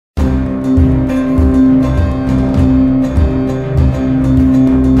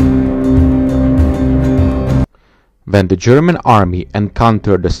When the German army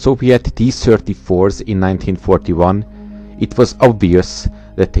encountered the Soviet T-34s in 1941, it was obvious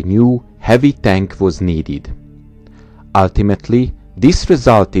that a new heavy tank was needed. Ultimately, this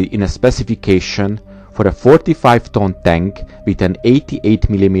resulted in a specification for a 45-ton tank with an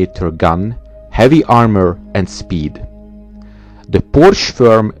 88mm gun, heavy armor and speed. The Porsche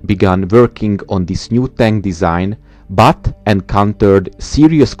firm began working on this new tank design but encountered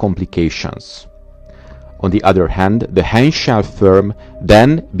serious complications. On the other hand, the Henschel firm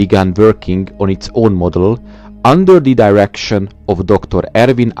then began working on its own model under the direction of Dr.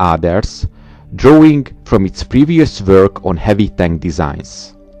 Erwin Aders, drawing from its previous work on heavy tank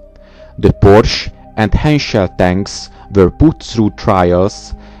designs. The Porsche and Henschel tanks were put through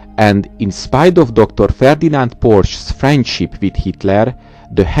trials, and in spite of Dr. Ferdinand Porsche's friendship with Hitler,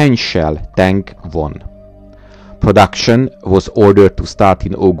 the Henschel tank won. Production was ordered to start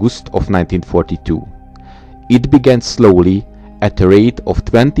in August of 1942. It began slowly at a rate of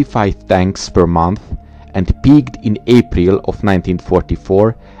 25 tanks per month and peaked in April of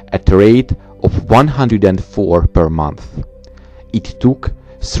 1944 at a rate of 104 per month. It took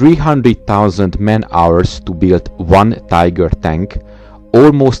 300,000 man-hours to build one Tiger tank,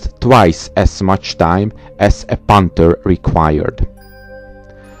 almost twice as much time as a Panther required.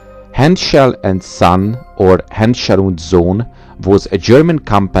 Henschel & Son, or Henschel & Sohn, was a German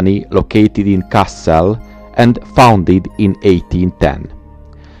company located in Kassel and founded in 1810.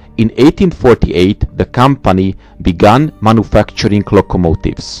 In 1848, the company began manufacturing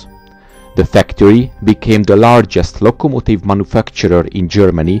locomotives. The factory became the largest locomotive manufacturer in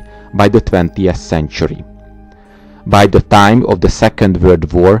Germany by the 20th century. By the time of the Second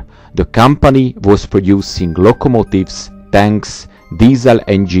World War, the company was producing locomotives, tanks, diesel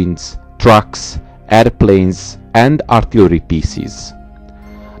engines, trucks, airplanes, and artillery pieces.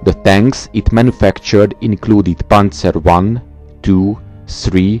 The tanks it manufactured included Panzer I, II,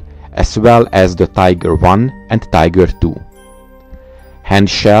 III, as well as the Tiger I and Tiger II.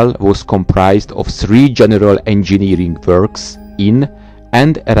 Henschel was comprised of 3 general engineering works in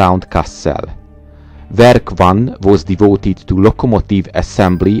and around Kassel. Werk 1 was devoted to locomotive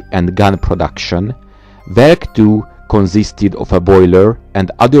assembly and gun production. Werk 2 consisted of a boiler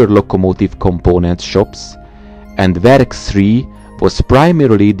and other locomotive component shops, and Werk 3 was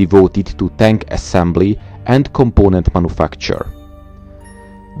primarily devoted to tank assembly and component manufacture.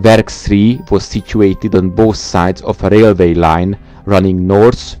 Werk 3 was situated on both sides of a railway line running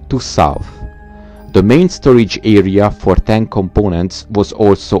north to south. The main storage area for tank components was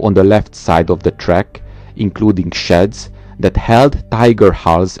also on the left side of the track, including sheds that held Tiger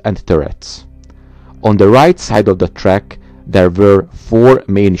hulls and turrets. On the right side of the track there were 4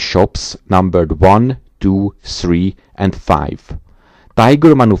 main shops numbered 1, 2, 3 and 5.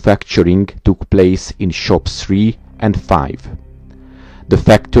 Tiger manufacturing took place in shop 3 and 5. The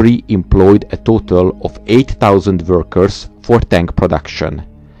factory employed a total of 8,000 workers for tank production.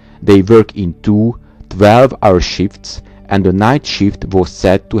 They work in 2 12-hour shifts, and the night shift was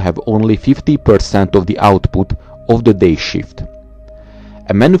said to have only 50% of the output of the day shift.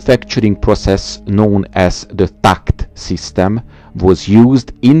 A manufacturing process known as the takt system was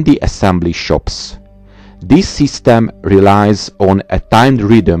used in the assembly shops. This system relies on a timed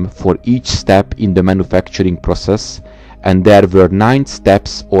rhythm for each step in the manufacturing process, and there were 9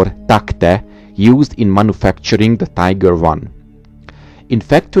 steps or takte used in manufacturing the Tiger I. In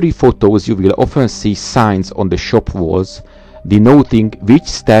factory photos you will often see signs on the shop walls denoting which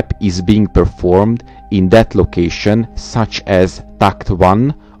step is being performed in that location, such as Takt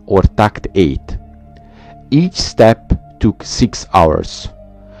 1 or Takt 8. Each step took 6 hours.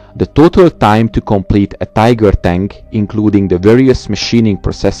 The total time to complete a Tiger tank, including the various machining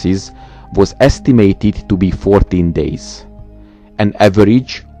processes, was estimated to be 14 days. An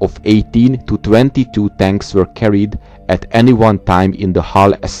average of 18 to 22 tanks were carried at any one time in the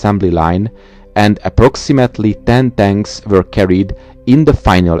hull assembly line, and approximately 10 tanks were carried in the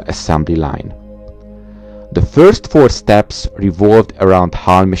final assembly line. The first 4 steps revolved around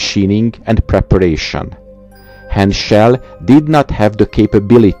hull machining and preparation. Henschel did not have the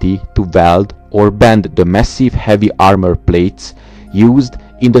capability to weld or bend the massive heavy armor plates used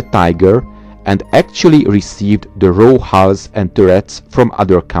in the Tiger, and actually received the raw hulls and turrets from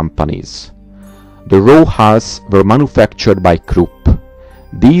other companies. The raw hulls were manufactured by Krupp.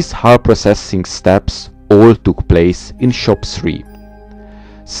 These hull processing steps all took place in shop 3.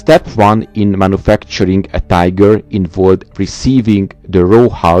 Step 1 in manufacturing a Tiger involved receiving the raw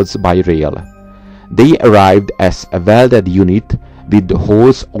hulls by rail. They arrived as a welded unit with the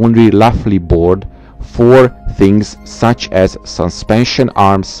holes only roughly bored for things such as suspension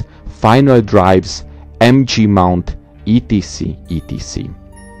arms, final drives, MG mount etc. etc.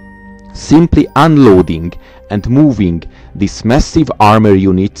 Simply unloading and moving these massive armor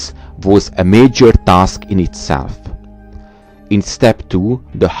units was a major task in itself. In step 2,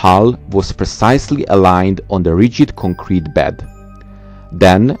 the hull was precisely aligned on the rigid concrete bed.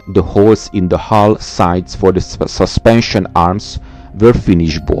 Then the holes in the hull sides for the suspension arms were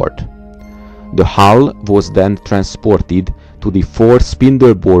finished bored. The hull was then transported to the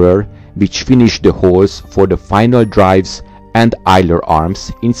 4-spindle borer, which finished the holes for the final drives and eyler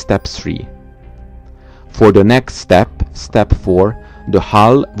arms in step 3. For the next step, step 4, the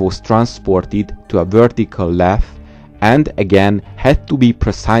hull was transported to a vertical lathe and again had to be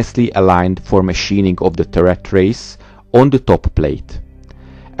precisely aligned for machining of the turret race on the top plate.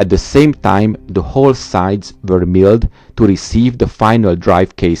 At the same time, the whole sides were milled to receive the final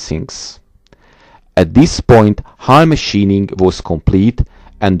drive casings. At this point, hull machining was complete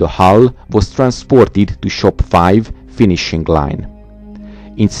and the hull was transported to shop 5 finishing line.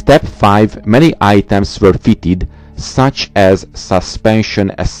 In step 5, many items were fitted, such as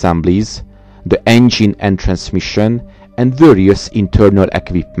suspension assemblies, the engine and transmission, and various internal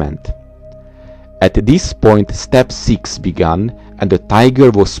equipment. At this point, step 6 began and the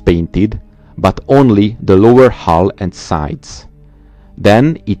Tiger was painted, but only the lower hull and sides.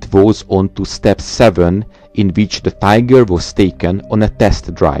 Then it was on to step 7, in which the Tiger was taken on a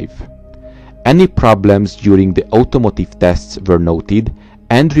test drive. Any problems during the automotive tests were noted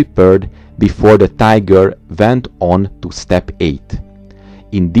and repaired before the Tiger went on to step 8.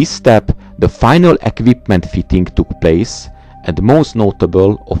 In this step, the final equipment fitting took place, and most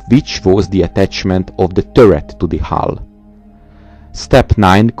notable of which was the attachment of the turret to the hull. Step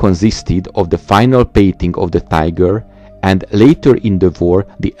 9 consisted of the final painting of the Tiger and later in the war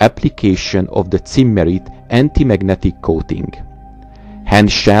the application of the Zimmerit anti-magnetic coating.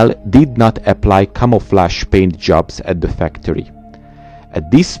 Henschel did not apply camouflage paint jobs at the factory.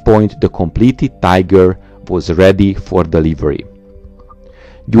 At this point the completed Tiger was ready for delivery.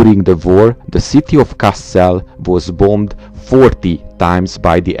 During the war, the city of Kassel was bombed 40 times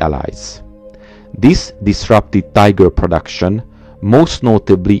by the Allies. This disrupted Tiger production, most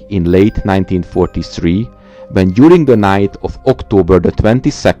notably in late 1943, when during the night of October the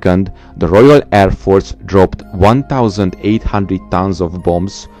 22nd, the Royal Air Force dropped 1,800 tons of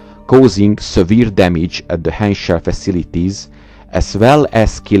bombs, causing severe damage at the Henschel facilities, as well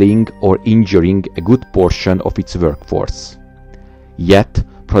as killing or injuring a good portion of its workforce. Yet,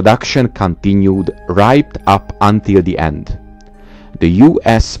 production continued right up until the end. The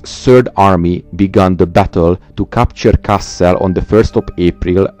US Third Army began the battle to capture Kassel on the 1st of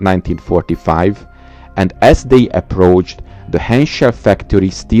April 1945, and as they approached, the Henschel factory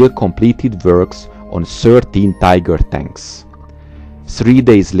still completed works on 13 Tiger tanks. 3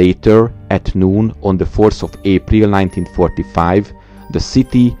 days later, at noon on the 4th of April 1945, the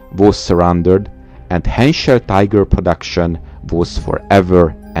city was surrendered and Henschel Tiger production was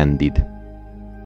forever ended.